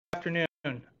Afternoon.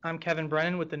 I'm Kevin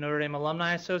Brennan with the Notre Dame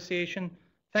Alumni Association.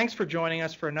 Thanks for joining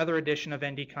us for another edition of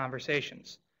ND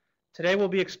Conversations. Today we'll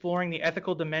be exploring the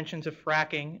ethical dimensions of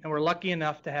fracking, and we're lucky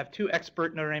enough to have two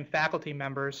expert Notre Dame faculty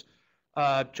members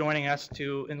joining us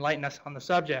to enlighten us on the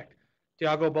subject.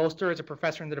 Diogo Bolster is a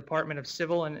professor in the Department of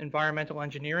Civil and Environmental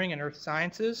Engineering and Earth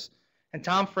Sciences, and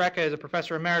Tom Frecka is a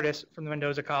professor emeritus from the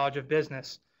Mendoza College of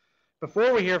Business.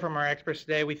 Before we hear from our experts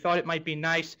today, we thought it might be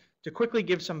nice to quickly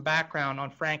give some background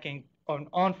on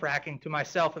fracking to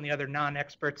myself and the other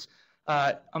non-experts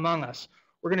among us.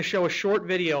 We're going to show a short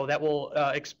video that will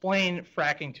explain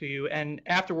fracking to you, and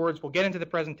afterwards we'll get into the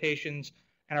presentations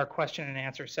and our question and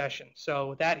answer session. So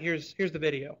with that, here's the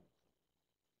video.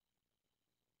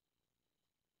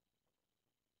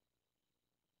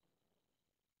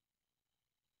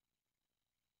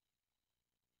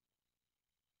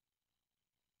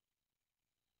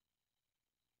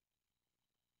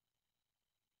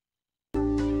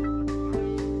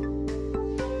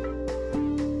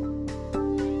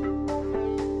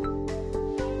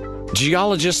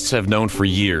 Geologists have known for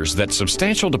years that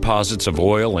substantial deposits of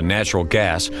oil and natural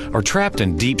gas are trapped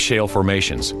in deep shale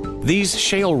formations. These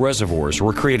shale reservoirs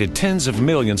were created tens of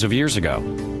millions of years ago.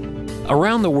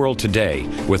 Around the world today,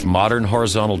 with modern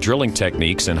horizontal drilling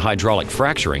techniques and hydraulic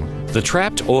fracturing, the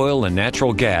trapped oil and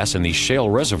natural gas in these shale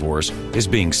reservoirs is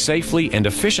being safely and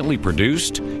efficiently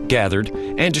produced, gathered,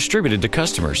 and distributed to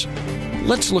customers.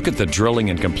 Let's look at the drilling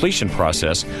and completion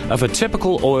process of a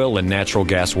typical oil and natural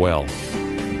gas well.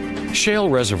 Shale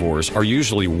reservoirs are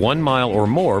usually 1 mile or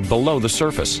more below the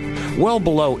surface, well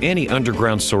below any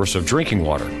underground source of drinking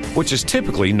water, which is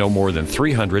typically no more than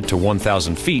 300 to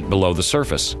 1,000 feet below the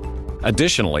surface.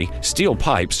 Additionally, steel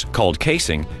pipes, called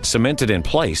casing, cemented in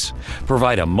place,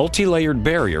 provide a multi-layered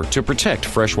barrier to protect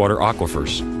freshwater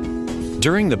aquifers.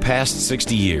 During the past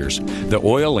 60 years, the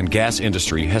oil and gas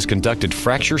industry has conducted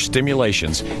fracture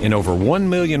stimulations in over 1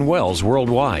 million wells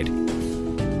worldwide.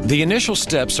 The initial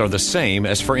steps are the same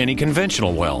as for any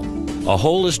conventional well. A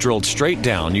hole is drilled straight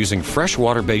down using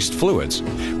freshwater-based fluids,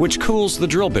 which cools the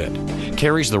drill bit,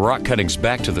 carries the rock cuttings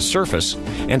back to the surface,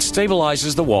 and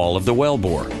stabilizes the wall of the well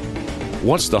bore.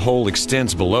 Once the hole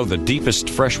extends below the deepest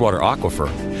freshwater aquifer,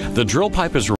 the drill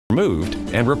pipe is removed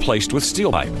and replaced with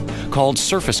steel pipe, called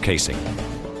surface casing.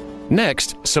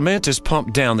 Next, cement is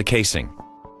pumped down the casing.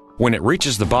 When it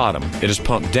reaches the bottom, it is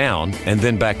pumped down and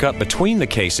then back up between the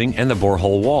casing and the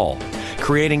borehole wall,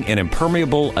 creating an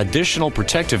impermeable additional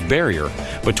protective barrier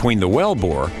between the well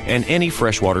bore and any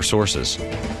freshwater sources.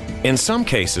 In some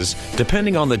cases,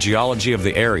 depending on the geology of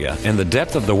the area and the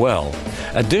depth of the well,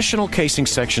 additional casing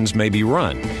sections may be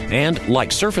run and,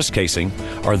 like surface casing,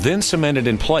 are then cemented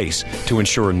in place to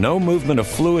ensure no movement of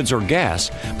fluids or gas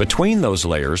between those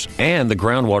layers and the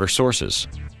groundwater sources.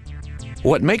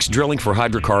 What makes drilling for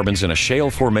hydrocarbons in a shale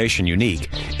formation unique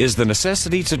is the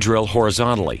necessity to drill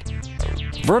horizontally.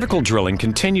 Vertical drilling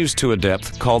continues to a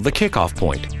depth called the kickoff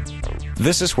point.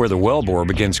 This is where the wellbore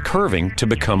begins curving to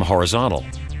become horizontal.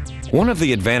 One of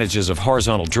the advantages of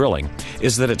horizontal drilling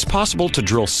is that it's possible to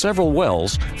drill several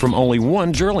wells from only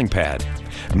one drilling pad,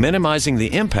 minimizing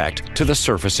the impact to the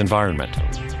surface environment.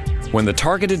 When the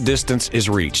targeted distance is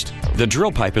reached, the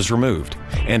drill pipe is removed,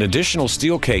 and additional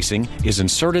steel casing is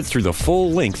inserted through the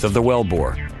full length of the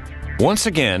wellbore. Once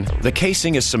again, the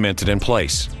casing is cemented in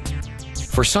place.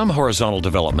 For some horizontal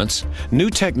developments, new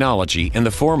technology in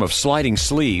the form of sliding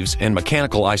sleeves and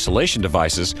mechanical isolation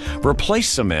devices replace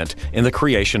cement in the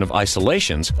creation of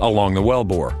isolations along the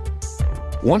wellbore.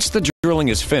 Once the drilling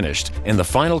is finished and the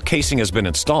final casing has been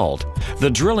installed, the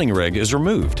drilling rig is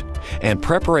removed, and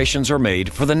preparations are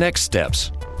made for the next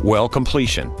steps, well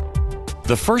completion.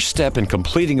 The first step in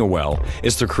completing a well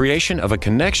is the creation of a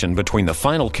connection between the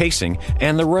final casing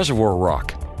and the reservoir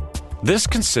rock. This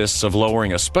consists of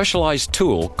lowering a specialized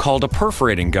tool called a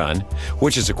perforating gun,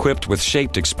 which is equipped with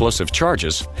shaped explosive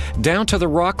charges, down to the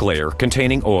rock layer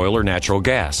containing oil or natural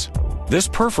gas. This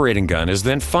perforating gun is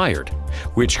then fired,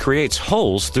 which creates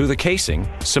holes through the casing,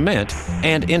 cement,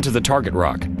 and into the target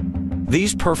rock.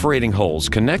 These perforating holes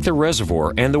connect the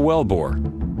reservoir and the wellbore.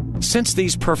 Since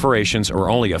these perforations are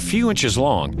only a few inches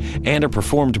long and are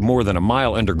performed more than a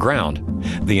mile underground,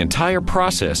 the entire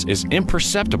process is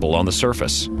imperceptible on the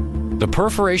surface. The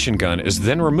perforation gun is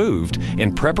then removed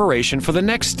in preparation for the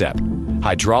next step,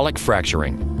 hydraulic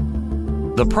fracturing.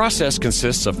 The process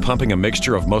consists of pumping a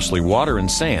mixture of mostly water and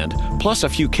sand, plus a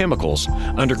few chemicals,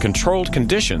 under controlled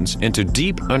conditions into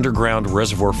deep underground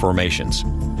reservoir formations.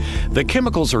 The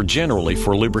chemicals are generally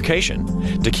for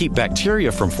lubrication, to keep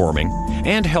bacteria from forming,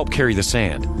 and help carry the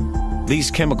sand.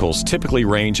 These chemicals typically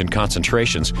range in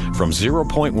concentrations from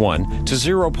 0.1 to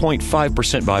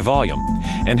 0.5% by volume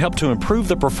and help to improve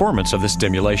the performance of the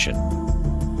stimulation.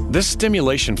 This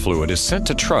stimulation fluid is sent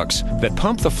to trucks that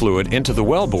pump the fluid into the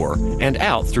wellbore and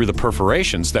out through the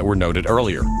perforations that were noted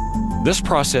earlier. This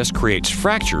process creates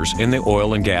fractures in the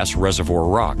oil and gas reservoir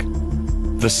rock.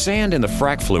 The sand in the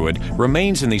frac fluid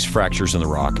remains in these fractures in the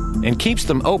rock and keeps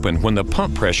them open when the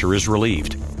pump pressure is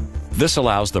relieved. This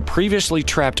allows the previously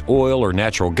trapped oil or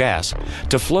natural gas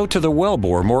to flow to the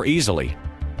wellbore more easily.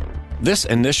 This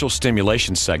initial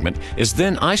stimulation segment is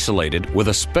then isolated with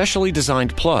a specially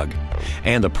designed plug,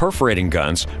 and the perforating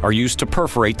guns are used to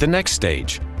perforate the next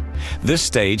stage. This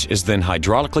stage is then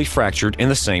hydraulically fractured in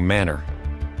the same manner.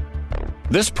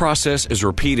 This process is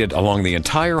repeated along the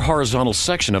entire horizontal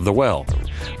section of the well,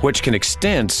 which can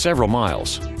extend several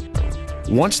miles.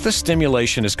 Once the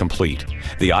stimulation is complete,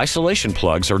 the isolation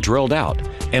plugs are drilled out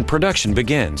and production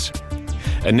begins.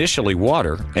 Initially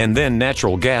water and then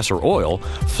natural gas or oil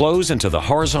flows into the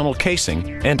horizontal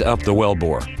casing and up the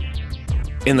wellbore.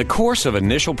 In the course of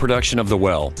initial production of the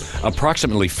well,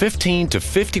 approximately 15 to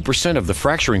 50% of the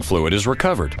fracturing fluid is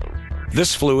recovered.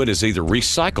 This fluid is either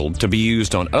recycled to be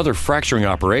used on other fracturing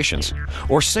operations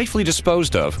or safely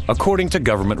disposed of according to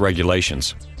government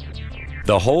regulations.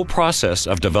 The whole process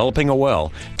of developing a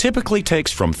well typically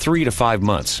takes from 3 to 5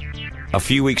 months, a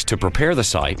few weeks to prepare the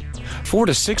site, 4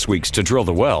 to 6 weeks to drill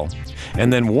the well,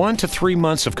 and then 1 to 3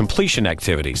 months of completion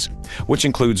activities, which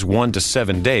includes 1 to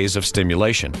 7 days of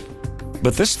stimulation.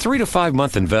 But this 3 to 5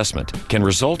 month investment can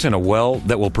result in a well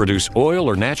that will produce oil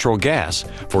or natural gas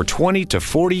for 20 to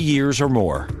 40 years or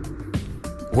more.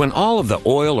 When all of the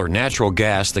oil or natural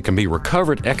gas that can be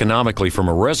recovered economically from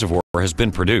a reservoir has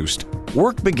been produced,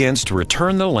 work begins to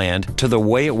return the land to the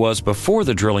way it was before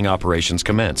the drilling operations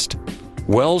commenced.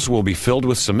 Wells will be filled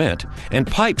with cement and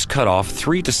pipes cut off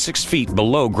 3 to 6 feet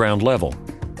below ground level.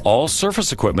 All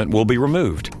surface equipment will be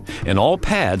removed, and all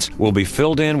pads will be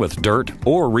filled in with dirt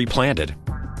or replanted.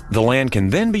 The land can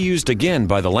then be used again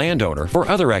by the landowner for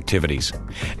other activities,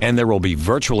 and there will be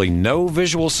virtually no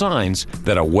visual signs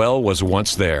that a well was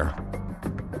once there.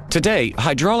 Today,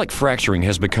 hydraulic fracturing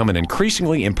has become an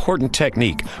increasingly important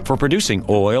technique for producing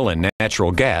oil and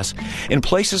natural gas in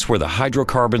places where the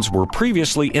hydrocarbons were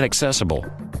previously inaccessible.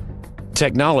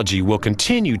 Technology will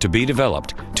continue to be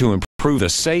developed to improve the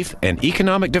safe and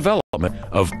economic development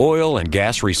of oil and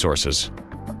gas resources.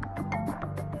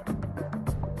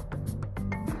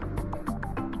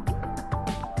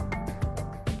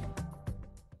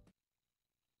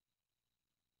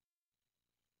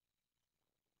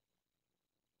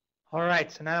 All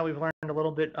right, so now that we've learned a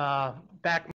little bit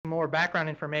more background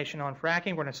information on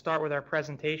fracking, we're going to start with our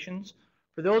presentations.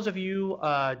 For those of you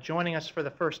joining us for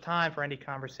the first time for ND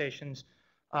Conversations,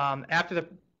 after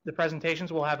the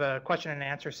presentations, we'll have a question and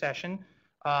answer session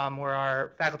where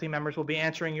our faculty members will be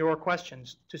answering your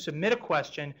questions. To submit a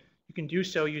question, you can do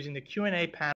so using the Q&A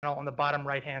panel on the bottom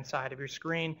right-hand side of your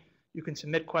screen. You can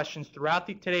submit questions throughout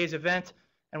today's event,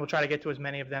 and we'll try to get to as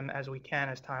many of them as we can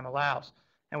as time allows.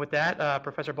 And with that,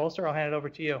 Professor Bolster, I'll hand it over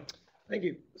to you. Thank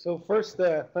you. So first,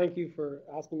 thank you for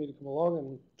asking me to come along,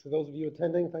 and to those of you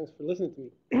attending, thanks for listening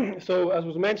to me. So as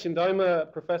was mentioned, I'm a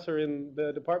professor in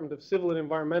the Department of Civil and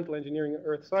Environmental Engineering and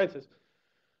Earth Sciences.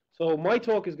 So my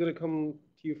talk is going to come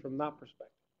to you from that perspective.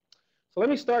 So let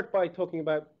me start by talking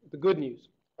about the good news,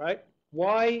 right?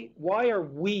 Why are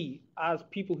we, as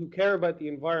people who care about the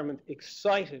environment,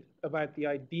 excited about the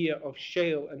idea of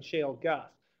shale and shale gas?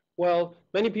 Well,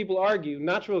 many people argue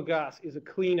natural gas is a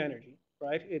clean energy,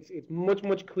 right? It's much,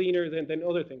 much cleaner than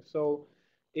other things. So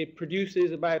it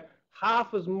produces about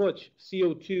half as much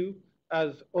CO2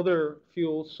 as other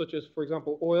fuels, such as, for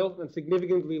example, oil, and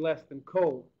significantly less than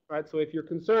coal, right? So if you're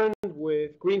concerned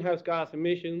with greenhouse gas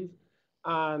emissions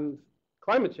and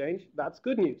climate change, that's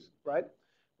good news, right?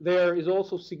 There is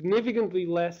also significantly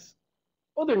less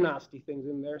other nasty things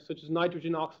in there, such as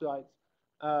nitrogen oxides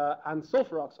and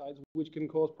sulfur oxides, which can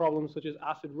cause problems such as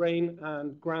acid rain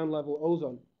and ground level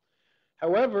ozone.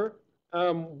 However,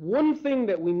 one thing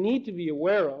that we need to be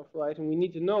aware of, right, and we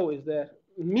need to know is that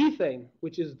methane,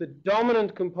 which is the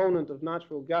dominant component of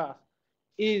natural gas,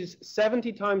 is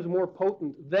 70 times more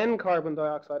potent than carbon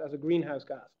dioxide as a greenhouse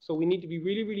gas. So we need to be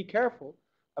really, really careful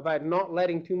about not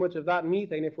letting too much of that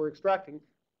methane, if we're extracting,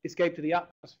 escape to the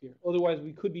atmosphere. Otherwise,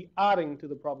 we could be adding to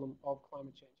the problem of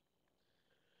climate change.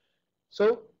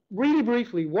 So really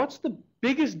briefly, what's the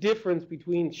biggest difference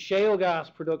between shale gas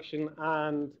production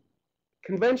and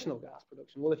conventional gas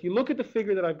production? Well, if you look at the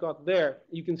figure that I've got there,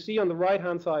 you can see on the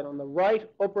right-hand side, on the right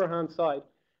upper-hand side,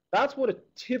 That's what a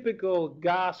typical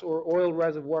gas or oil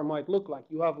reservoir might look like.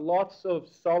 You have lots of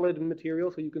solid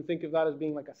material, so you can think of that as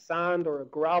being like a sand or a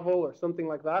gravel or something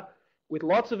like that, with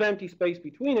lots of empty space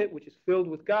between it, which is filled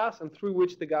with gas and through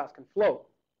which the gas can flow.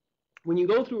 When you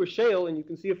go through a shale, and you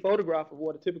can see a photograph of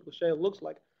what a typical shale looks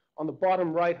like on the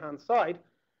bottom right-hand side,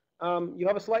 you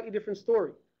have a slightly different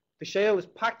story. The shale is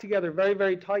packed together very,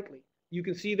 very tightly. You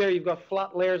can see there you've got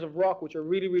flat layers of rock which are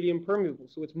really, really impermeable.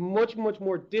 So it's much, much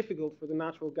more difficult for the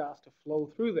natural gas to flow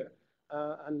through there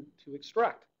and to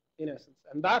extract, in essence.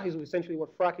 And that is essentially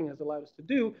what fracking has allowed us to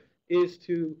do, is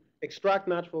to extract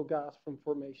natural gas from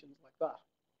formations like that.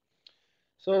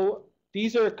 So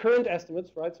these are current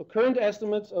estimates, right? So current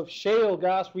estimates of shale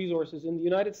gas resources in the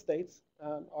United States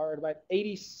are at about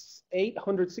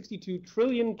 862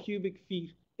 trillion cubic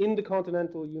feet in the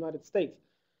continental United States.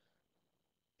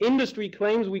 Industry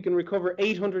claims we can recover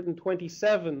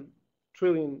 827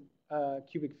 trillion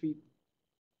cubic feet.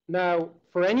 Now,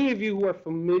 for any of you who are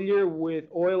familiar with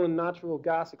oil and natural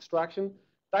gas extraction,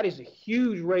 that is a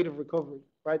huge rate of recovery,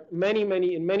 right? In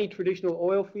many traditional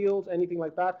oil fields, anything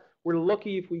like that, we're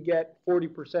lucky if we get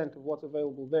 40% of what's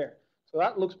available there. So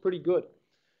that looks pretty good.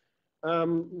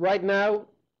 Right now,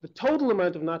 the total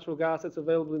amount of natural gas that's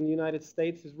available in the United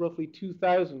States is roughly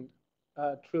 2,000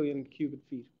 trillion cubic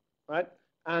feet, right?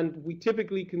 And we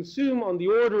typically consume on the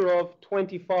order of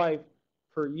 25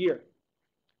 per year,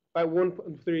 about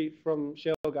 1.3 from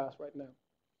shale gas right now.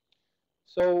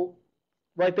 So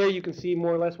right there you can see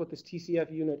more or less what this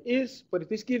TCF unit is, but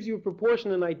this gives you a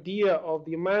proportion, an idea of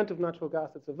the amount of natural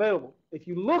gas that's available. If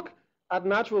you look at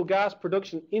natural gas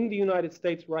production in the United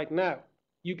States right now,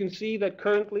 you can see that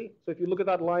currently, so if you look at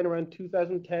that line around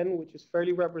 2010, which is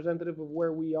fairly representative of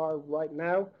where we are right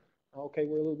now, okay,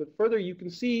 we're a little bit further, you can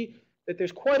see that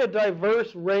there's quite a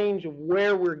diverse range of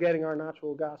where we're getting our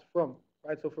natural gas from,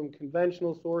 right? So from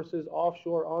conventional sources,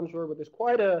 offshore, onshore, but there's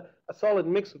quite a solid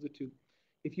mix of the two.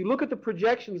 If you look at the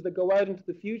projections that go out into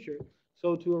the future,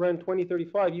 so to around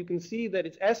 2035, you can see that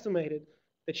it's estimated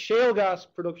that shale gas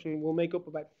production will make up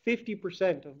about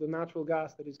 50% of the natural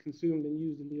gas that is consumed and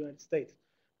used in the United States.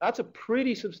 That's a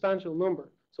pretty substantial number.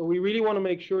 So we really want to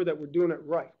make sure that we're doing it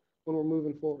right when we're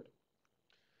moving forward.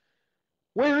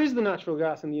 Where is the natural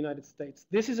gas in the United States?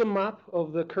 This is a map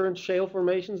of the current shale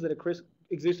formations that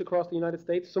exist across the United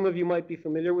States. Some of you might be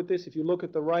familiar with this. If you look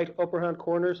at the right upper hand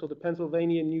corner, so the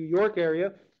Pennsylvania and New York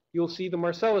area, you'll see the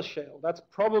Marcellus shale. That's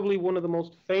probably one of the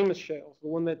most famous shales, the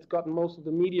one that's gotten most of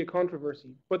the media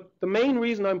controversy. But the main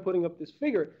reason I'm putting up this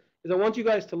figure is I want you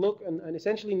guys to look and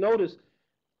essentially notice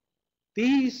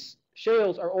these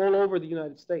shales are all over the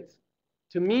United States.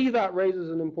 To me, that raises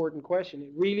an important question.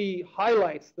 It really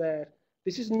highlights that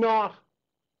this is not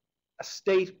a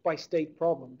state-by-state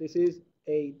problem. This is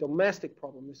a domestic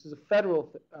problem. This is a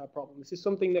federal problem. This is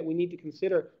something that we need to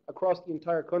consider across the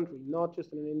entire country, not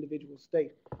just in an individual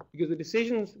state, because the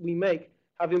decisions we make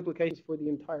have implications for the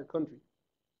entire country.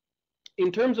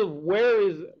 In terms of where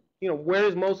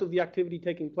is most of the activity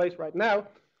taking place right now,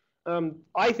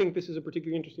 I think this is a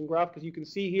particularly interesting graph because you can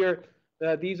see here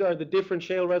that these are the different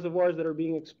shale reservoirs that are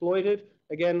being exploited.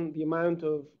 Again, the amount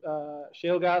of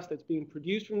shale gas that's being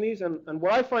produced from these. And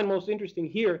what I find most interesting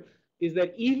here is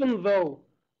that even though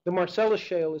the Marcellus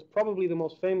shale is probably the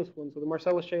most famous one, so the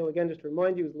Marcellus shale, again, just to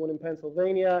remind you, is the one in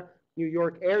Pennsylvania, New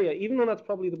York area, even though that's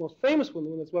probably the most famous one, the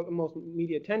one that's got the most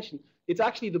media attention, it's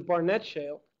actually the Barnett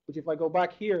shale, which if I go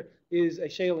back here, is a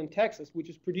shale in Texas, which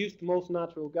has produced the most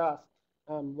natural gas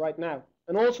right now.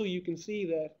 And also you can see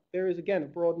that there is, again, a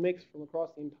broad mix from across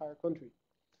the entire country.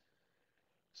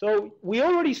 So we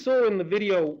already saw in the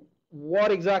video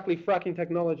what exactly fracking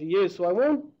technology is, so I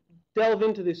won't delve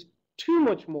into this too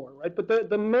much more, right? But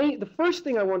the first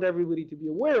thing I want everybody to be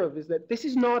aware of is that this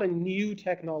is not a new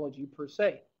technology per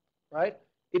se, right?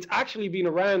 It's actually been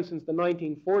around since the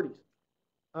 1940s.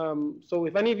 So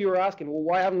if any of you are asking, well,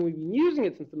 why haven't we been using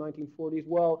it since the 1940s?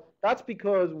 Well, that's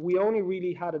because we only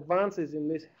really had advances in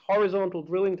this horizontal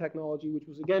drilling technology, which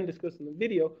was again discussed in the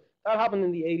video. That happened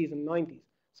in the 80s and 90s.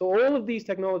 So all of these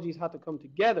technologies had to come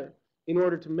together in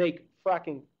order to make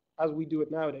fracking, as we do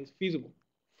it nowadays, feasible.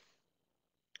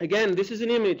 Again, this is an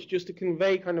image just to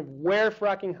convey kind of where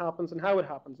fracking happens and how it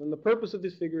happens. And the purpose of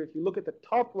this figure, if you look at the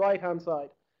top right-hand side,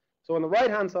 so on the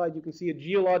right-hand side, you can see a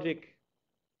geologic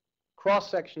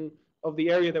cross-section of the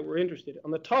area that we're interested in.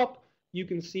 On the top, you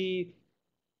can see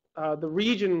the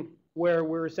region where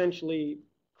we're essentially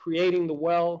creating the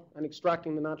well and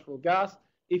extracting the natural gas.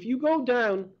 If you go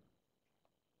down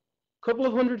a couple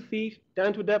of 100 feet,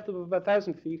 down to a depth of about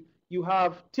 1,000 feet,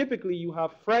 typically you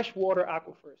have freshwater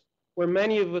aquifers, where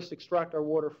many of us extract our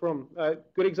water from.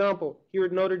 Good example, here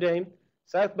at Notre Dame,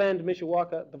 South Bend,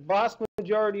 Mishawaka, the vast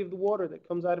majority of the water that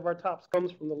comes out of our taps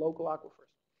comes from the local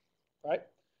aquifers, right?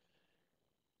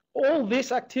 All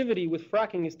this activity with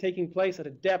fracking is taking place at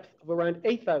a depth of around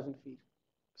 8,000 feet.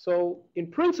 So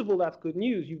in principle, that's good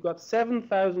news. You've got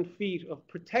 7,000 feet of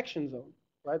protection zone,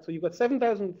 right? So you've got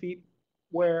 7,000 feet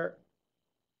where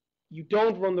you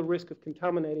don't run the risk of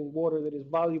contaminating water that is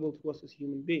valuable to us as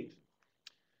human beings.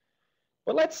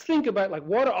 But let's think about, like,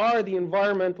 what are the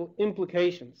environmental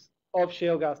implications of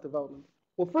shale gas development?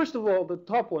 Well, first of all, the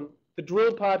top one, the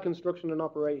drill pad construction and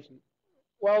operation.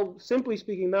 Well, simply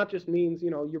speaking, that just means,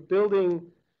 you know, you're building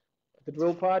the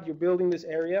drill pad, you're building this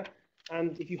area,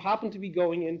 and if you happen to be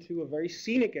going into a very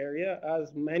scenic area,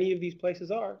 as many of these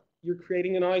places are, you're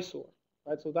creating an eyesore,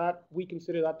 right? So that, we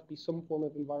consider that to be some form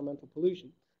of environmental pollution.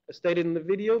 As stated in the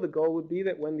video, the goal would be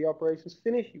that when the operation's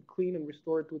finished, you clean and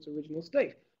restore it to its original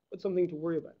state, but something to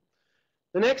worry about.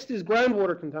 The next is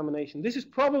groundwater contamination. This is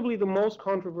probably the most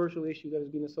controversial issue that has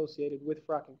been associated with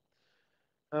fracking,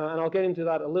 and I'll get into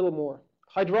that a little more.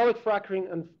 Hydraulic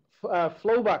fracking and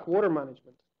flowback water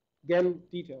management. Again,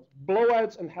 details.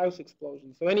 Blowouts and house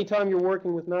explosions. So anytime you're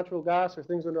working with natural gas or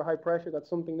things under high pressure, that's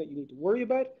something that you need to worry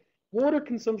about. Water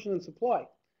consumption and supply.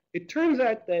 It turns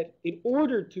out that in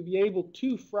order to be able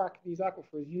to frack these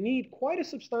aquifers, you need quite a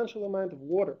substantial amount of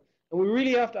water. And we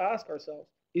really have to ask ourselves,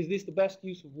 is this the best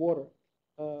use of water,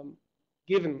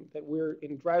 given that we're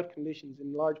in drought conditions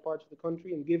in large parts of the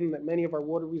country, and given that many of our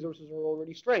water resources are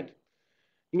already strained?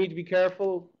 You need to be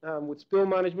careful with spill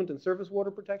management and surface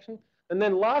water protection. And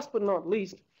then last but not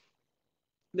least,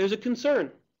 there's a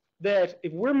concern that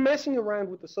if we're messing around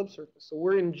with the subsurface, so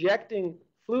we're injecting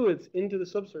fluids into the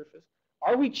subsurface,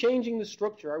 are we changing the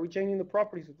structure? Are we changing the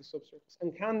properties of the subsurface?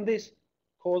 And can this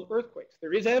cause earthquakes?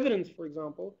 There is evidence, for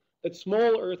example, that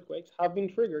small earthquakes have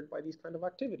been triggered by these kind of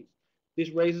activities. This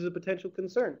raises a potential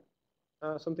concern,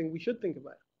 something we should think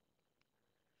about.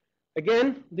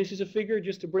 Again, this is a figure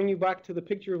just to bring you back to the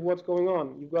picture of what's going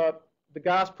on. You've got the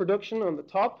gas production on the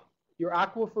top, your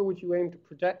aquifer, which you aim to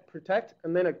protect,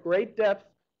 and then at great depth,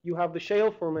 you have the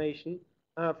shale formation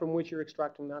from which you're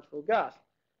extracting natural gas.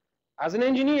 As an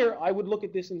engineer, I would look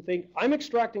at this and think, I'm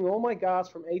extracting all my gas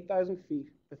from 8,000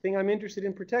 feet. The thing I'm interested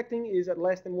in protecting is at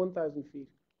less than 1,000 feet.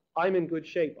 I'm in good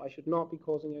shape. I should not be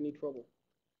causing any trouble.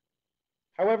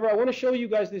 However, I want to show you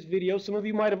guys this video. Some of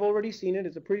you might have already seen it.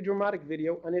 It's a pretty dramatic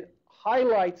video, and it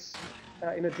highlights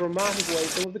in a dramatic way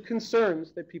some of the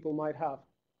concerns that people might have.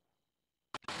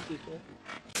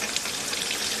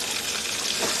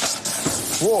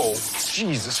 Whoa,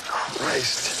 Jesus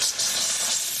Christ.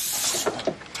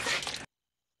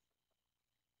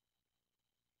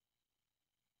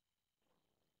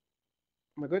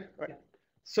 Am I good? All right. Yeah.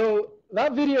 So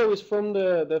that video is from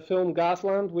the film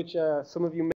Gasland, which some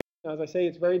of you may, as I say,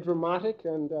 it's very dramatic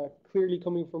and clearly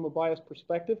coming from a biased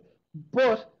perspective.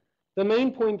 But the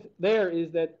main point there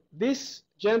is that this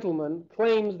gentleman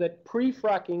claims that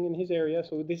pre-fracking in his area,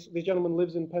 so this gentleman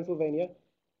lives in Pennsylvania,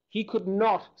 he could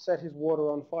not set his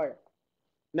water on fire.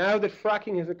 Now that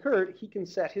fracking has occurred, he can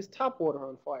set his tap water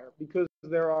on fire because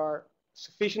there are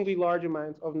sufficiently large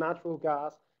amounts of natural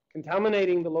gas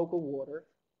contaminating the local water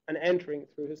and entering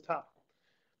through his tap.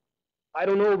 I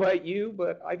don't know about you,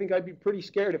 but I think I'd be pretty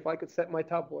scared if I could set my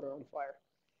tap water on fire.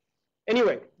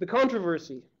 Anyway, the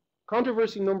controversy.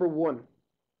 Controversy number one,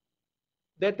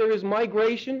 that there is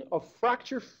migration of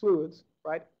fracture fluids,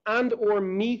 right, and or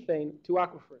methane to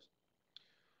aquifers.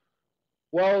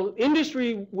 While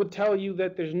industry would tell you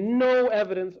that there's no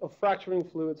evidence of fracturing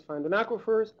fluids found in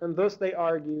aquifers, and thus they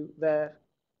argue that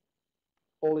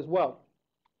all is well.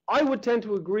 I would tend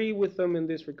to agree with them in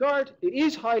this regard. It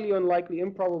is highly unlikely,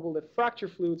 improbable, that fracture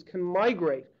fluids can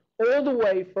migrate all the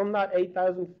way from that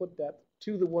 8,000 foot depth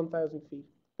to the 1,000 feet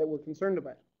that we're concerned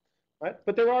about, right?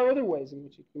 But there are other ways in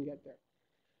which you can get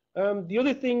there. The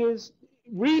other thing is,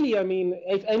 really, I mean,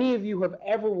 if any of you have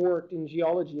ever worked in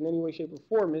geology in any way, shape, or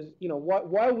form, is, you know,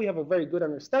 while we have a very good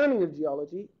understanding of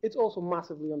geology, it's also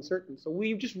massively uncertain. So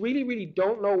we just really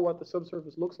don't know what the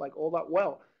subsurface looks like all that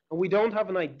well. And we don't have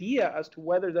an idea as to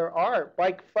whether there are,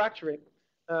 by fracturing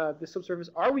the subsurface,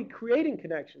 are we creating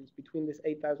connections between this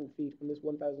 8,000 feet and this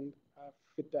 1,000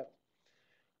 foot depth?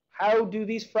 How do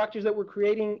these fractures that we're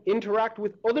creating interact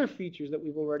with other features that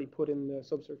we've already put in the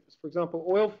subsurface? For example,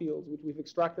 oil fields, which we've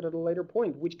extracted at a later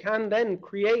point, which can then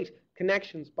create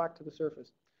connections back to the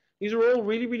surface. These are all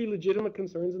really legitimate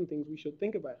concerns and things we should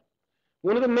think about.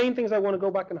 One of the main things I want to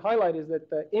go back and highlight is that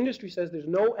the industry says there's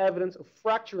no evidence of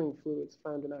fracturing fluids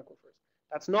found in aquifers.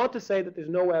 That's not to say that there's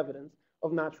no evidence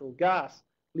of natural gas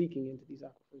leaking into these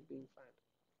aquifers being found.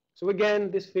 So again,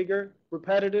 this figure,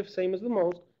 repetitive, same as the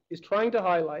most, is trying to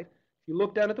highlight if you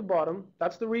look down at the bottom,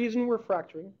 that's the reason we're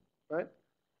fracturing, right?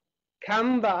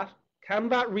 Can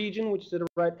that region, which is at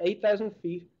around 8,000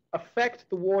 feet, affect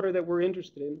the water that we're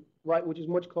interested in, right, which is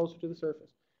much closer to the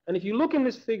surface? And if you look in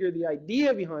this figure, the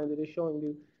idea behind it is showing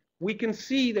you, we can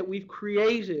see that we've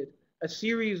created a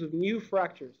series of new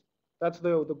fractures. That's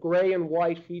the gray and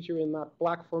white feature in that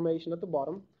black formation at the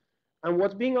bottom. And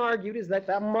what's being argued is that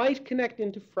that might connect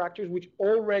into fractures which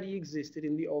already existed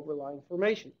in the overlying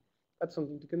formation. That's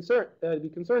something to be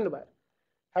concerned about.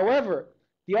 However,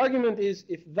 the argument is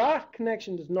if that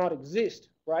connection does not exist,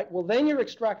 right, well then you're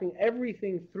extracting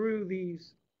everything through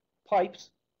these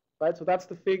pipes, right? So that's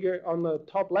the figure on the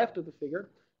top left of the figure,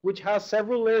 which has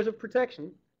several layers of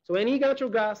protection. So any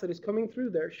natural gas that is coming through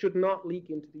there should not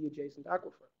leak into the adjacent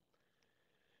aquifer.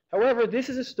 However, this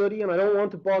is a study, and I don't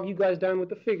want to bog you guys down with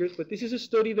the figures, but this is a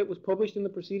study that was published in the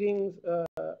Proceedings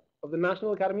of the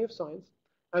National Academy of Science.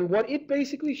 And what it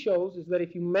basically shows is that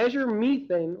if you measure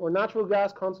methane or natural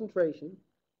gas concentration,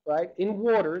 right, in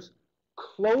waters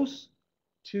close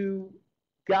to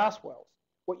gas wells,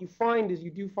 what you find is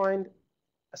you do find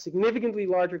a significantly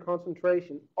larger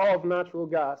concentration of natural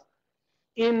gas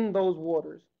in those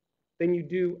waters than you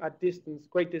do at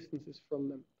great distances from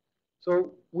them.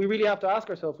 So we really have to ask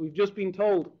ourselves, we've just been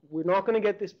told we're not going to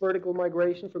get this vertical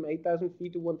migration from 8,000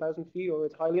 feet to 1,000 feet, or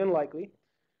it's highly unlikely.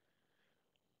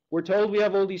 We're told we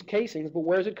have all these casings, but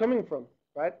where's it coming from,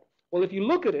 right? Well, if you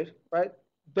look at it, right,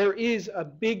 there is a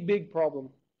big, big problem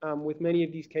with many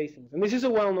of these casings. And this is a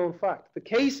well-known fact. The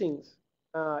casings,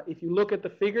 if you look at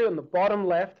the figure on the bottom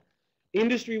left,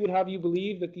 industry would have you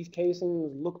believe that these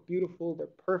casings look beautiful, they're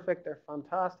perfect, they're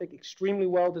fantastic, extremely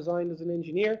well designed as an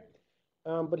engineer.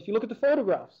 But if you look at the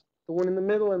photographs, the one in the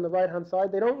middle and the right-hand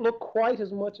side, they don't look quite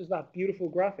as much as that beautiful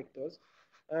graphic does.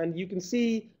 And you can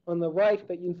see on the right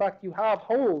that, in fact, you have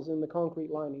holes in the concrete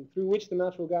lining through which the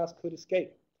natural gas could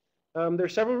escape. There are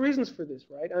several reasons for this,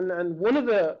 right? And one of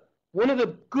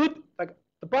the good, like,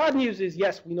 the bad news is,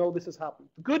 yes, we know this has happened.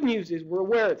 The good news is we're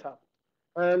aware it's happened.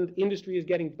 And industry is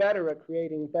getting better at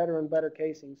creating better and better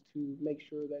casings to make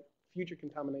sure that future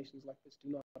contaminations like this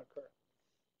do not occur.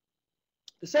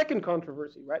 The second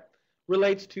controversy, right,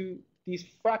 relates to these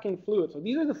fracking fluids. So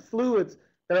these are the fluids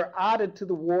that are added to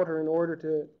the water in order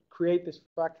to create this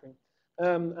fracturing.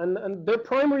 And their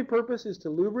primary purpose is to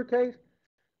lubricate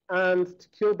and to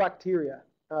kill bacteria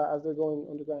as they're going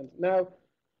underground. Now,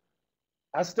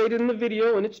 as stated in the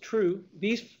video, and it's true,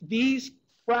 these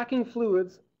fracking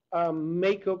fluids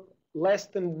make up less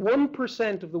than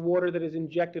 1% of the water that is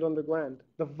injected underground.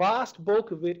 The vast bulk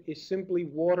of it is simply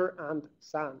water and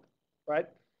sand. Right?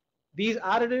 These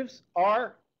additives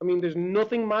are, I mean, there's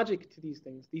nothing magic to these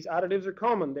things. These additives are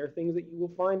common. They're things that you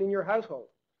will find in your household,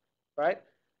 right?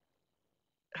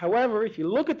 However, if you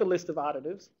look at the list of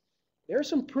additives, there are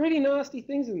some pretty nasty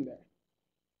things in there.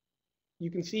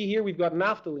 You can see here we've got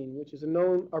naphthalene, which is a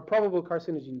known or probable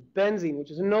carcinogen, benzene,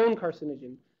 which is a known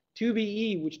carcinogen,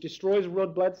 2-BE, which destroys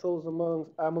red blood cells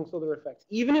amongst other effects.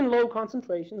 Even in low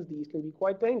concentrations, these can be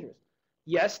quite dangerous.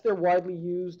 Yes, they're widely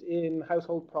used in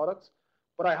household products,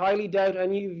 but I highly doubt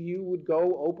any of you would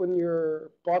go open your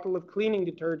bottle of cleaning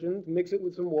detergent, mix it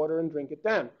with some water, and drink it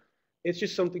down. It's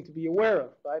just something to be aware of,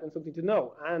 right, and something to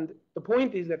know. And the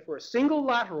point is that for a single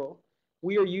lateral,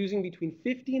 we are using between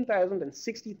 15,000 and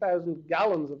 60,000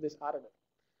 gallons of this additive.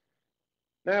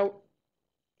 Now,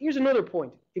 here's another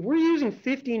point. If we're using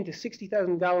 15 to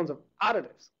 60,000 gallons of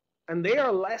additives, and they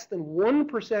are less than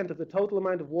 1% of the total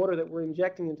amount of water that we're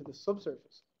injecting into the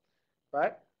subsurface,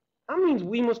 right? That means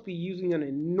we must be using an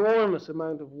enormous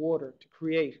amount of water to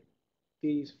create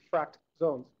these fracked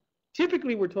zones.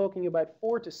 Typically, we're talking about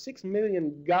 4 to 6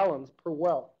 million gallons per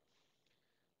well.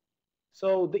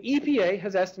 So the EPA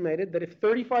has estimated that if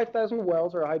 35,000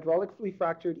 wells are hydraulically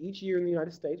fractured each year in the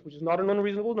United States, which is not an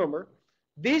unreasonable number,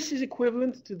 this is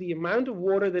equivalent to the amount of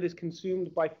water that is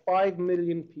consumed by 5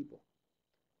 million people.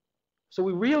 So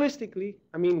we realistically,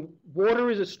 I mean, water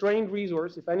is a strained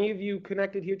resource. If any of you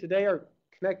connected here today are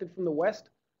connected from the West,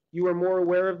 you are more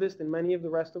aware of this than many of the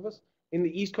rest of us. In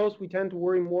the East Coast, we tend to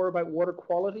worry more about water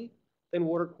quality than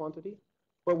water quantity.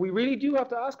 But we really do have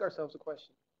to ask ourselves a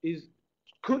question,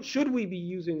 should we be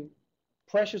using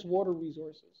precious water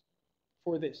resources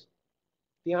for this?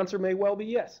 The answer may well be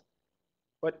yes,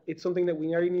 but it's something that we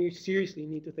very seriously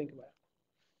need to think about.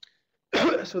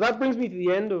 So that brings me to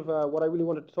the end of what I really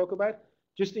wanted to talk about.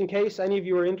 Just in case any of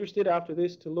you are interested after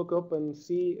this to look up and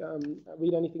see,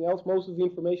 read anything else, most of the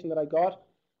information that I got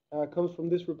comes from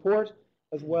this report,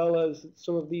 as well as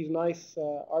some of these nice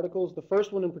articles. The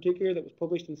first one in particular that was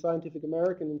published in Scientific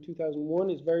American in 2001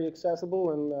 is very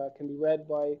accessible and can be read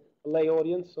by a lay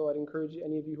audience, so I'd encourage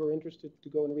any of you who are interested to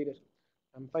go and read it.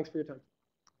 Thanks for your time.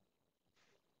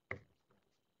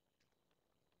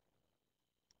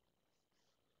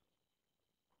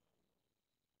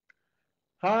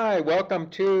 Hi, welcome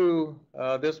to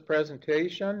this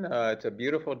presentation. It's a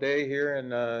beautiful day here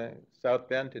in South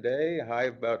Bend today, high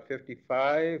of about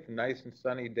 55, nice and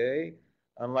sunny day,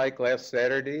 unlike last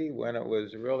Saturday when it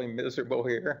was really miserable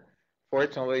here.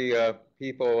 Fortunately,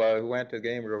 people who went to the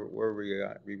game were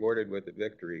rewarded with a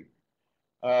victory.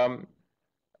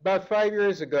 About 5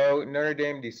 years ago, Notre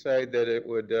Dame decided that it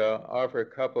would offer a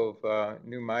couple of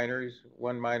new minors,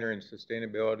 one minor in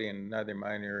sustainability and another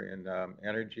minor in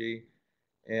energy.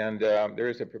 And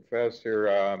there's a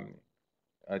professor,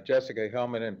 Jessica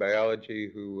Hellman in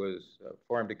biology, who was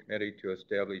formed a committee to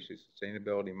establish a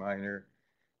sustainability minor,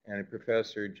 and a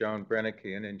professor, Joan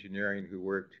Brennecke, in engineering, who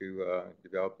worked to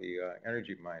develop the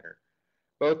energy minor.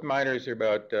 Both minors are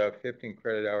about 15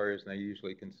 credit hours, and they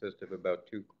usually consist of about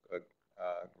two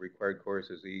required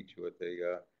courses each with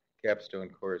a capstone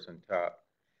course on top.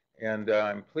 And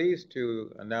I'm pleased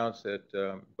to announce that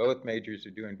both majors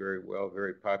are doing very well,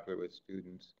 very popular with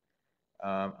students.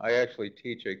 I actually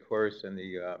teach a course in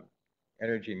the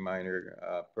energy minor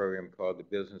program called the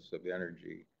Business of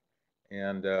Energy.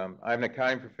 And I'm an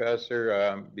accounting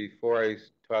professor. Before I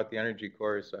taught the energy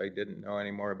course, I didn't know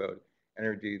any more about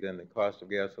energy than the cost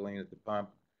of gasoline at the pump.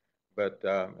 But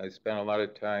I spent a lot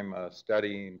of time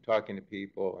studying, talking to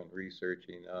people, and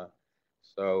researching.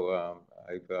 So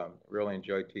I've really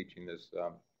enjoyed teaching this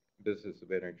Business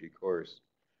of Energy course.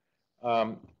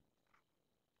 One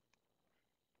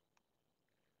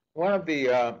of the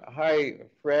high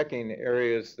fracking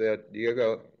areas that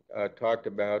Diogo talked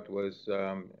about was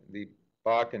the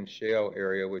Bakken Shale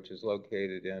area, which is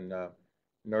located in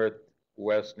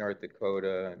northwest North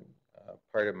Dakota, and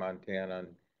part of Montana,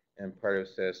 and part of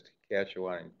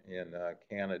Saskatchewan in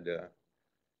Canada.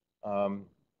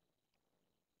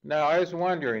 Now, I was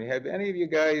wondering, have any of you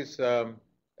guys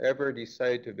ever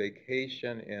decided to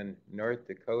vacation in North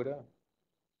Dakota?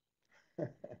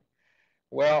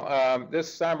 Well,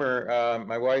 this summer,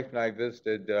 my wife and I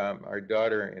visited our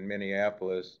daughter in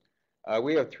Minneapolis.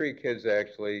 We have 3 kids,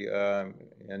 actually,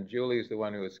 and Julie's the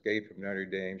one who escaped from Notre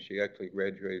Dame. She actually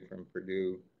graduated from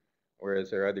Purdue,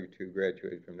 whereas our other 2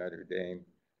 graduated from Notre Dame.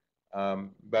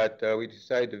 But we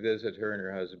decided to visit her and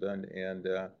her husband, and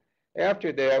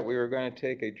after that, we were going to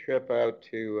take a trip out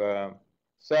to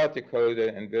South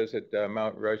Dakota and visit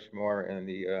Mount Rushmore and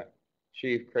the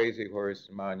Chief Crazy Horse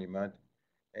Monument.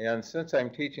 And since I'm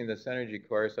teaching this energy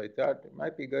course, I thought it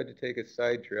might be good to take a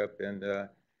side trip and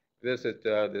visit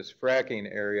this fracking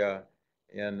area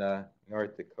in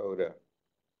North Dakota.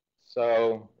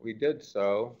 So we did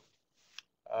so.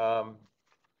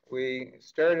 We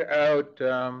started out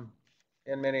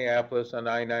in Minneapolis on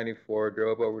I-94,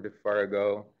 drove over to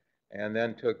Fargo, and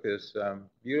then took this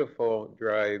beautiful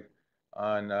drive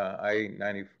on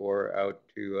I-94 out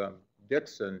to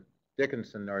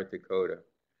Dickinson, North Dakota.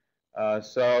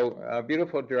 So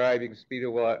beautiful drive. You can speed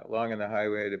along on the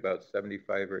highway at about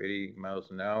 75 or 80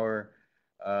 miles an hour.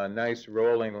 Nice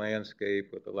rolling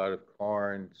landscape with a lot of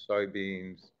corn,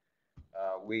 soybeans,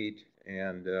 wheat,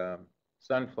 and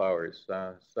sunflowers.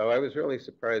 So I was really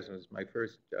surprised. It was my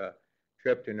first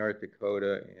trip to North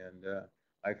Dakota, and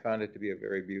I found it to be a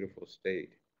very beautiful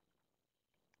state.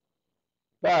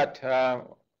 But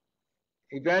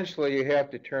eventually you have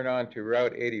to turn on to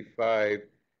Route 85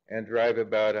 and drive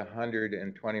about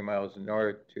 120 miles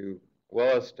north to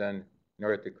Williston,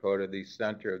 North Dakota, the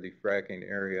center of the fracking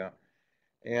area.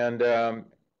 And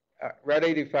Route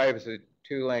 85 is a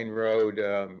 2-lane road,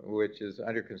 which is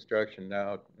under construction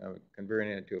now,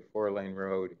 converting it to a 4-lane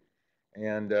road.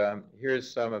 And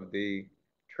here's some of the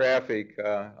traffic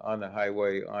on the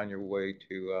highway on your way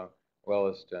to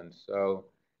Williston. So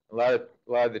a lot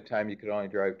of the time you could only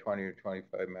drive 20 or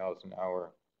 25 miles an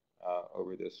hour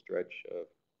over this stretch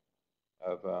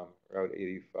of Route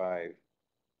 85.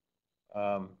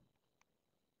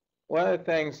 One of the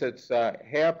things that's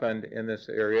happened in this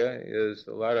area is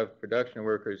a lot of production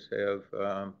workers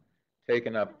have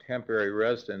taken up temporary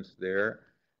residence there.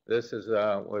 This is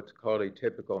what's called a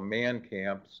typical man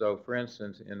camp. So for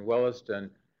instance, in Williston,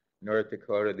 North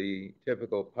Dakota, the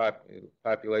typical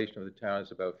population of the town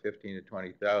is about 15 to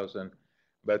 20,000,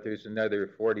 but there's another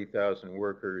 40,000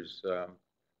 workers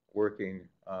working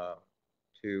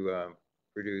to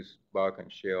produce Bakken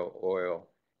shale oil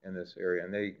in this area,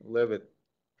 and they live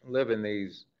in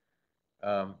these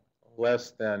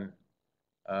less than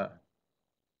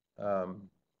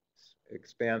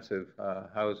expansive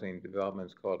housing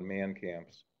developments called man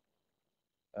camps.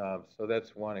 So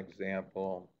that's one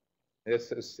example.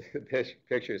 This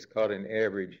picture is called an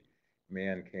average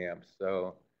man camp.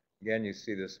 So Again, you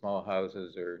see the small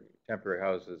houses or temporary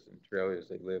houses and trailers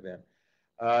they live in.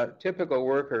 Typical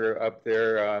worker up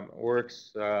there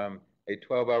works a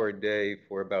 12-hour day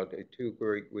for about a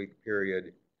 2-week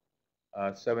period,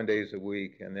 7 days a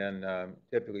week, and then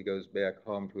typically goes back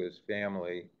home to his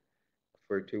family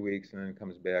for 2 weeks and then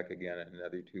comes back again in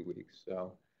another 2 weeks.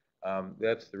 So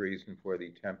that's the reason for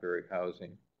the temporary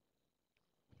housing.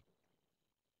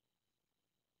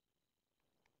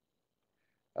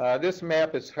 This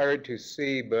map is hard to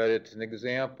see, but it's an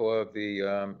example of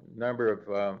the number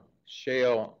of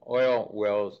shale oil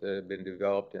wells that have been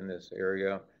developed in this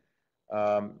area.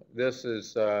 This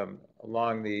is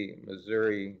along the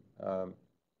Missouri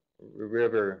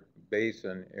River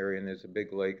Basin area, and there's a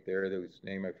big lake there whose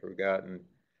name I've forgotten.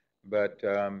 But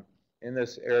in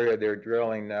this area, they're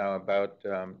drilling now about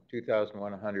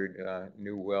 2,100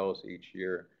 new wells each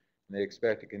year, and they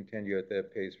expect to continue at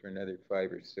that pace for another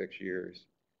 5 or 6 years.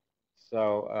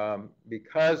 So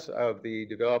because of the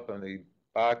development of the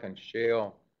Bakken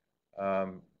shale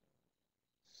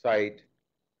site,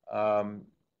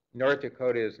 North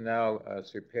Dakota has now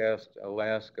surpassed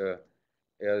Alaska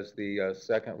as the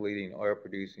second leading oil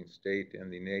producing state in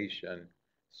the nation,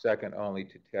 second only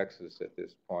to Texas at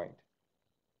this point.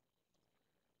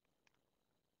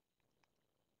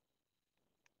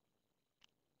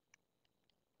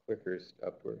 Clicker's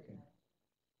stopped working.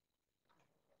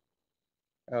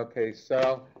 Okay,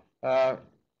 so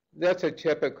that's a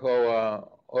typical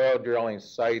oil drilling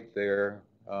site there.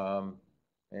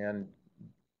 And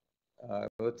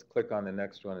let's click on the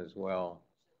next one as well.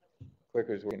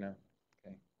 Clicker's working now.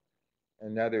 Okay.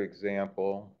 Another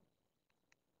example.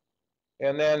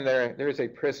 And then there's a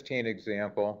pristine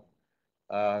example.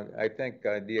 I think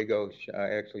Diogo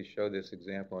actually showed this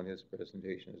example in his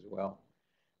presentation as well.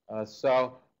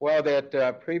 So while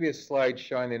that previous slide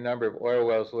showing the number of oil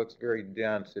wells looks very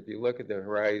dense, if you look at the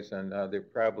horizon, they're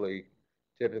probably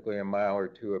typically a mile or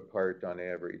two apart on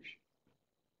average.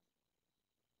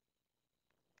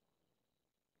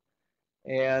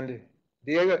 And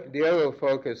Diogo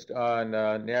focused on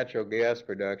natural gas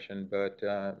production, but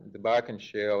the Bakken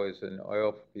Shale is an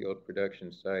oil field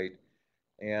production site.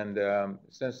 And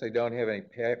since they don't have any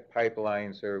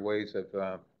pipelines or ways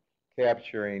of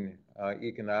capturing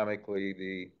economically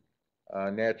the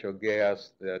natural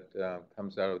gas that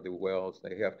comes out of the wells,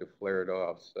 they have to flare it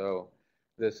off. So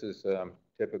this is a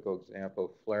typical example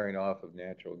of flaring off of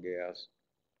natural gas.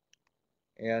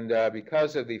 And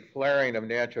because of the flaring of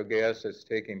natural gas that's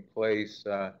taking place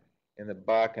in the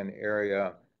Bakken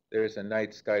area, there's a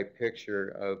night sky picture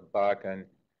of Bakken,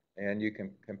 and you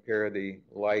can compare the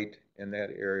light in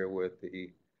that area with the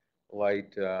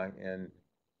light in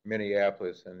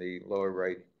Minneapolis in the lower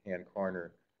right-hand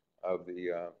corner of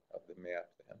the map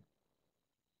then.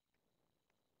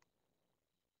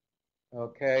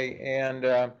 Okay,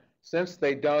 and since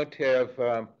they don't have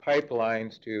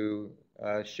pipelines to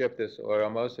ship this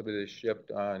oil, most of it is shipped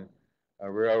on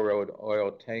railroad oil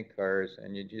tank cars,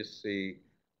 and you just see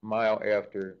mile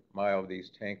after mile of these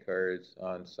tank cars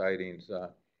on sidings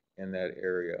in that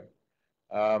area.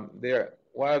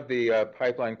 One of the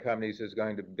pipeline companies is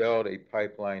going to build a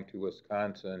pipeline to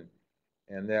Wisconsin,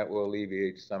 and that will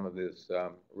alleviate some of this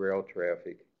rail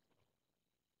traffic.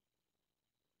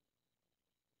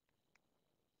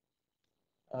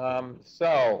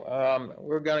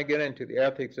 We're going to get into the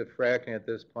ethics of fracking at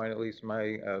this point, at least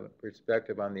my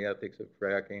perspective on the ethics of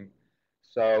fracking.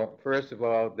 So first of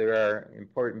all, there are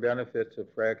important benefits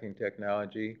of fracking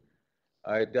technology.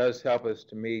 It does help us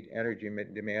to meet energy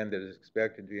demand that is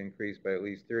expected to increase by at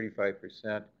least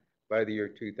 35% by the year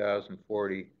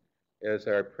 2040, as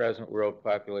our present world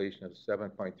population of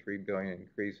 7.3 billion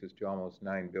increases to almost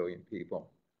 9 billion people.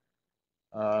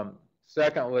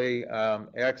 Secondly,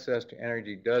 access to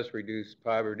energy does reduce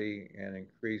poverty and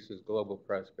increases global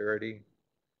prosperity.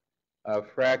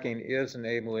 Fracking is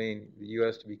enabling the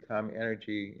U.S. to become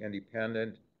energy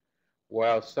independent.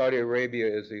 While Saudi Arabia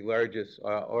is the largest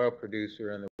oil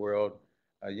producer in the world,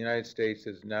 the United States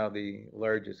is now the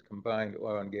largest combined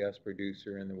oil and gas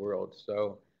producer in the world.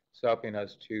 So it's helping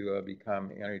us to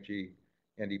become energy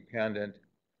independent.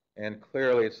 And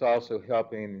clearly, it's also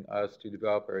helping us to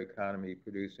develop our economy,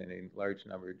 producing a large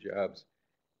number of jobs,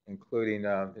 including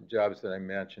the jobs that I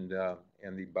mentioned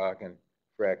in the Bakken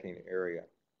fracking area.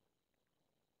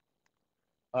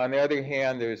 On the other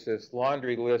hand, there's this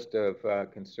laundry list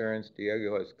of concerns.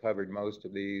 Diogo has covered most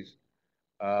of these.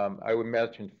 I would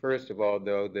mention, first of all,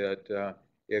 though, that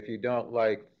if you don't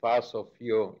like fossil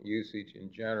fuel usage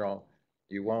in general,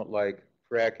 you won't like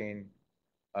fracking.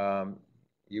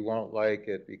 You won't like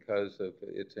it because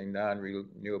it's a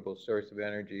non-renewable source of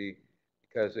energy,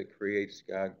 because it creates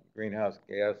greenhouse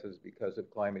gases because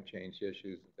of climate change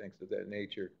issues and things of that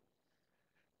nature.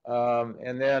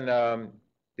 And then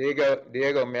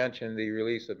Diego mentioned the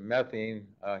release of methane.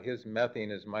 His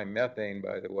methane is my methane,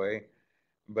 by the way,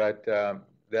 but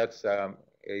that's a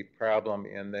problem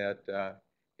in that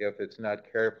if it's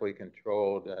not carefully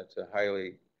controlled, it's a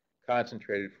highly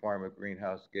concentrated form of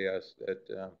greenhouse gas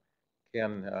that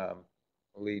can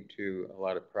lead to a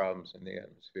lot of problems in the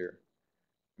atmosphere.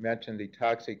 Mentioned the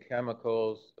toxic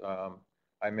chemicals.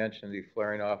 I mentioned the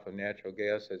flaring off of natural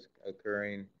gas that's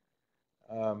occurring.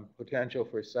 Potential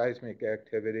for seismic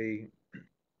activity.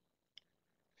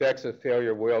 Effects of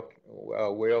failure well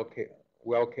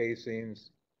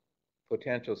casings.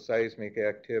 Potential seismic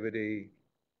activity.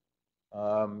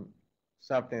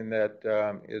 Something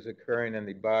that is occurring in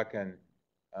the Bakken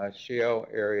shale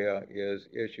area is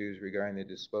issues regarding the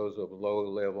disposal of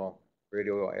low-level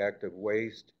radioactive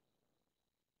waste.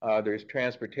 There's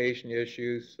transportation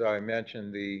issues. So I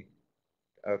mentioned the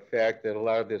fact that a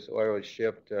lot of this oil is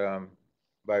shipped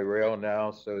by rail now,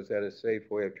 so is that a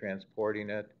safe way of transporting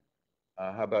it?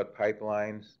 How about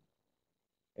pipelines?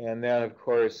 And then, of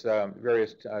course,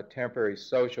 various temporary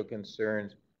social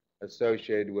concerns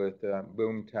associated with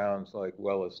boom towns like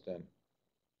Williston.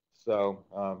 So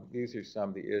these are some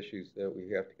of the issues that we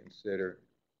have to consider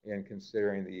in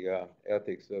considering the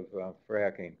ethics of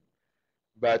fracking.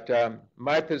 But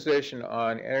my position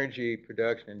on energy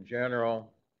production in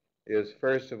general is,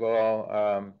 first of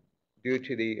all, due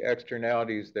to the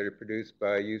externalities that are produced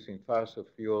by using fossil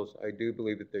fuels, I do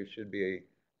believe that there should be a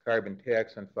carbon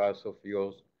tax on fossil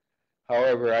fuels.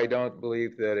 However, I don't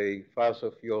believe that a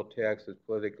fossil fuel tax is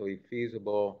politically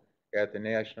feasible at the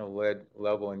national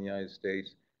level in the United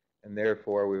States, and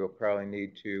therefore we will probably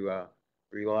need to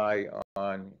rely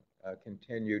on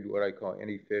continued what I call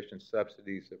inefficient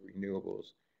subsidies of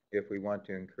renewables if we want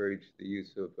to encourage the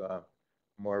use of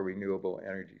more renewable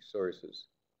energy sources.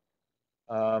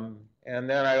 And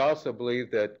then I also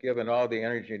believe that given all the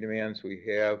energy demands we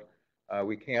have,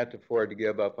 we can't afford to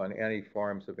give up on any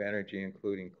forms of energy,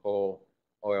 including coal,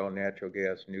 oil, natural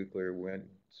gas, nuclear, wind,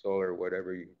 solar,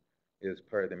 whatever is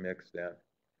part of the mix then.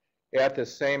 At the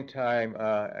same time,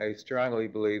 I strongly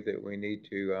believe that we need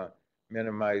to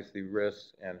minimize the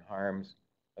risks and harms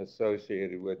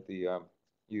associated with the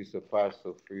use of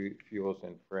fossil fuels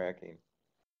and fracking.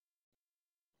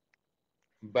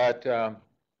 But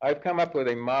I've come up with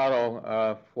a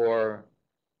model for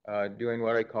doing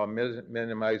what I call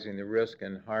minimizing the risk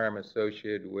and harm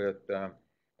associated with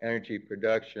energy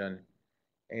production.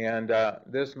 And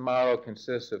this model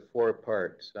consists of 4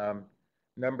 parts.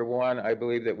 Number 1, I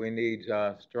believe that we need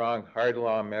strong hard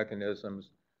law mechanisms,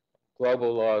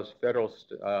 global laws, federal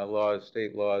laws,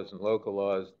 state laws, and local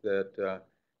laws that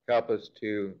help us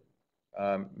to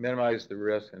minimize the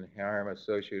risk and harm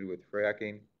associated with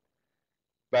fracking.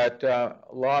 But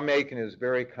lawmaking is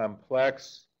very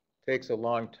complex, takes a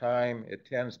long time. It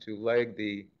tends to lag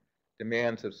the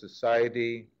demands of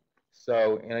society.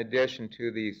 So in addition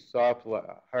to the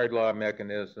hard law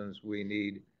mechanisms, we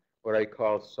need what I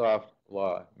call soft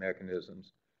law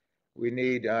mechanisms. We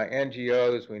need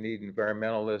NGOs, we need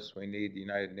environmentalists, we need the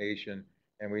United Nations,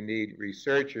 and we need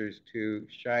researchers to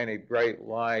shine a bright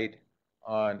light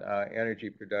on energy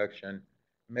production,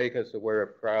 make us aware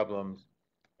of problems,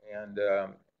 and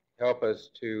help us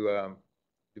to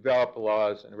develop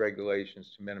laws and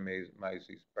regulations to minimize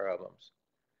these problems.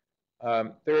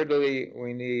 Thirdly,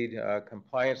 we need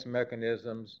compliance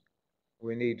mechanisms.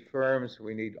 We need firms,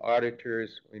 we need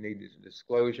auditors, we need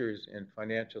disclosures in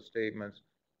financial statements.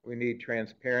 We need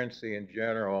transparency in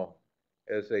general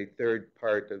as a third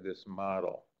part of this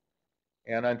model.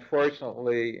 And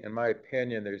unfortunately, in my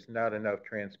opinion, there's not enough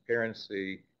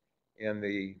transparency in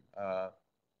the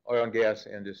oil and gas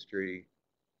industry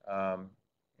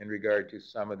in regard to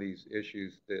some of these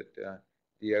issues that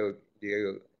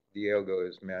Diogo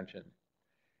has mentioned.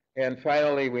 And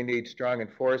finally, we need strong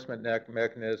enforcement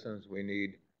mechanisms. We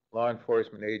need law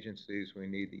enforcement agencies. We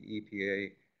need the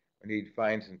EPA. We need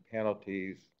fines and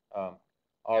penalties.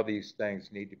 All these things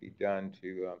need to be done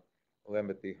to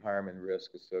limit the harm and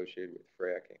risk associated with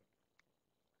fracking.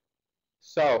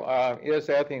 So, is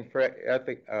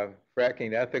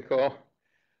fracking ethical?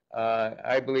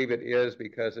 I believe it is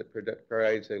because it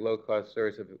provides a low-cost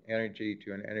source of energy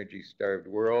to an energy-starved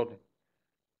world.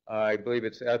 I believe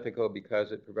it's ethical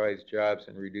because it provides jobs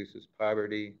and reduces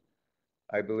poverty.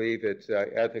 I believe it's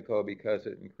ethical because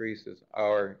it increases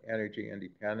our energy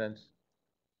independence.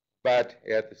 But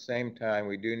at the same time,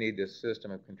 we do need this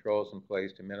system of controls in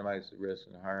place to minimize the risk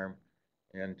and harm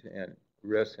and to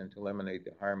eliminate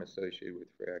the harm associated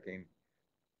with fracking.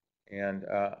 And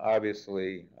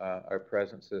obviously, our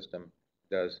present system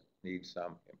does need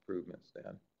some improvements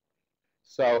then.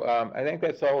 So I think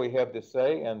that's all we have to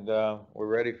say, and we're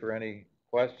ready for any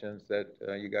questions that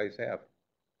you guys have.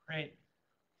 Great.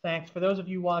 Thanks. For those of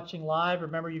you watching live,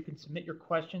 remember you can submit your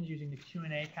questions using the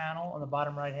Q&A panel on the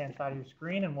bottom right-hand side of your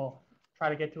screen, and we'll try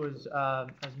to get to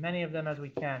as many of them as we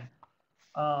can.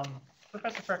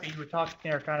 Professor Frecka, you were talking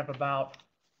there kind of about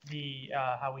the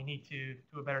how we need to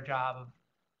do a better job of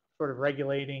sort of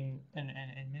regulating and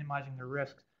minimizing the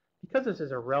risks. Because this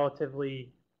is a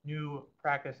relatively new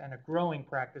practice and a growing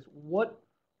practice, what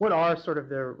are sort of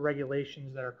the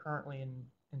regulations that are currently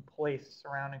in place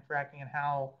surrounding fracking, and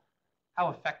how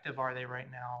effective are they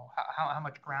right now? How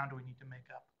much ground do we need to make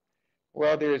up?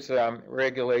 Well, there's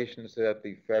regulations at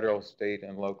the federal, state,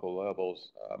 and local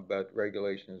levels, but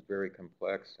regulation is very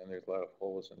complex, and there's a lot of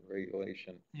holes in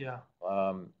regulation. Yeah.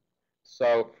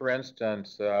 So, for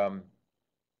instance,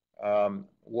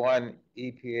 one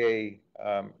EPA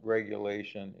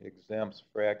regulation exempts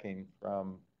fracking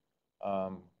from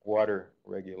water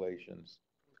regulations.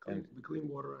 The Clean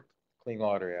Water Act. Clean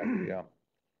Water Act, yeah.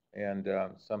 And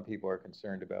some people are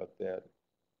concerned about that.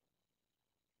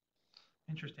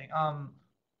 Interesting.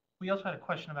 We also had a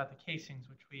question about the casings,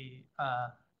 which we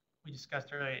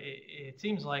discussed earlier. It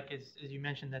seems like, as you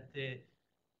mentioned, that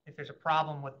if there's a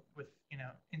problem with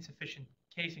insufficient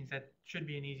casings, that should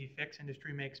be an easy fix.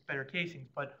 Industry makes better casings.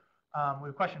 But we have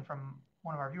a question from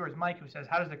one of our viewers, Mike, who says,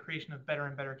 how does the creation of better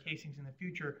and better casings in the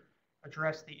future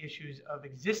address the issues of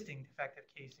existing defective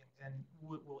casings, and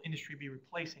will industry be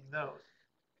replacing those?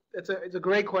 It's a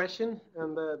great question,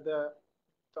 and the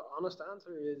honest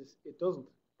answer is it doesn't.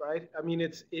 Right? I mean,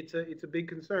 it's a big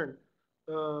concern.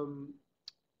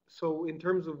 So in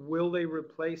terms of will they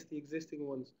replace the existing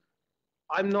ones,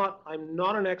 I'm not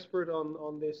an expert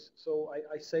on this, so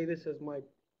I say this as my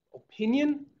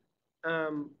opinion.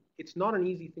 It's not an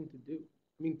easy thing to do.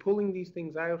 I mean, pulling these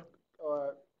things out,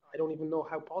 I don't even know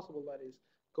how possible that is,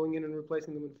 going in and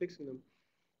replacing them and fixing them.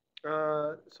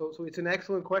 So it's an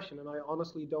excellent question, and I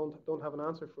honestly don't have an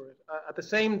answer for it. At the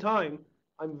same time,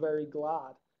 I'm very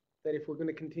glad that if we're going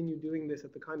to continue doing this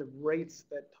at the kind of rates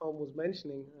that Tom was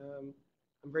mentioning,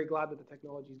 I'm very glad that the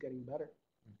technology is getting better.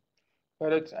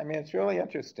 But it's really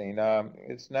interesting.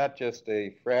 It's not just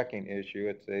a fracking issue,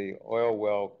 it's a oil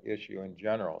well issue in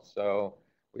general. So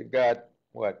we've got,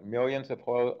 what, millions of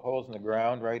holes in the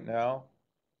ground right now,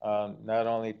 not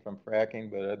only from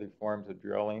fracking, but other forms of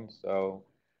drilling. So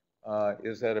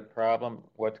is that a problem?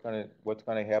 What's going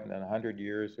to happen in 100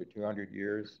 years or 200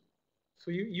 years? So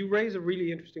you raise a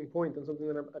really interesting point, and something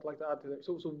that I'd like to add to that.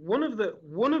 So one of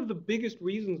the biggest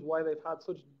reasons why they've had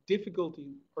such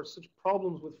difficulty or such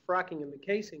problems with fracking in the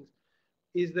casings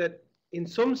is that, in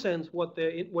some sense, what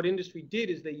industry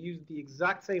did is they used the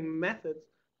exact same methods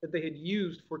that they had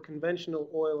used for conventional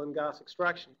oil and gas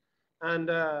extraction. And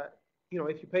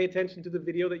if you pay attention to the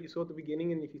video that you saw at the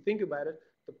beginning, and if you think about it,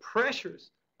 the pressures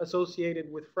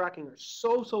associated with fracking are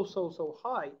so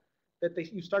high that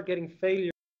you start getting failure